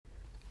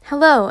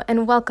Hello,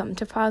 and welcome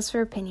to Pause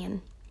for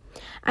Opinion.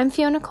 I'm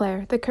Fiona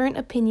Clare, the current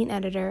opinion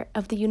editor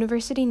of the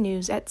University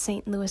News at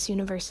St. Louis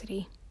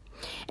University.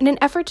 In an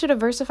effort to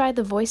diversify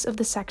the voice of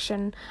the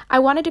section, I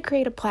wanted to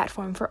create a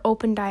platform for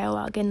open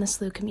dialogue in the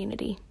SLU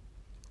community.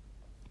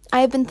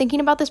 I have been thinking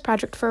about this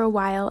project for a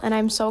while, and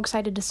I'm so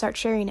excited to start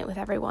sharing it with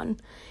everyone.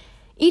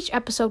 Each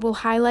episode will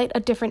highlight a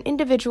different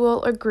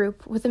individual or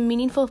group with a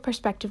meaningful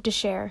perspective to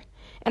share,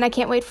 and I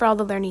can't wait for all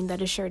the learning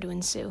that is sure to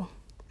ensue.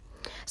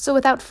 So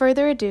without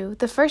further ado,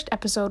 the first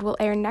episode will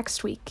air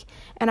next week,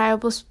 and I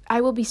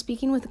will be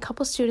speaking with a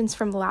couple students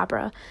from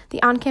Labra,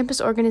 the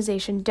on-campus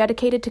organization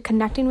dedicated to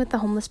connecting with the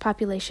homeless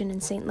population in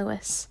St.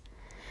 Louis.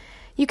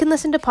 You can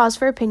listen to Pause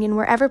for Opinion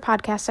wherever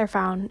podcasts are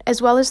found,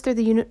 as well as through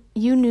the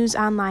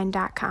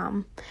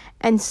unewsonline.com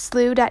and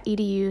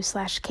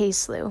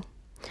slu.edu/kslu.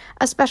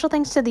 A special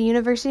thanks to the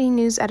University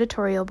News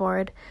Editorial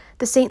Board,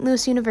 the St.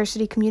 Louis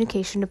University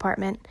Communication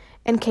Department,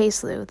 and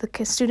KSLU,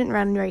 the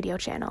student-run radio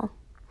channel.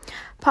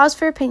 Pause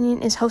for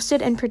Opinion is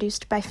hosted and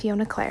produced by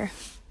Fiona Clare.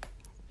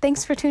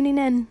 Thanks for tuning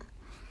in.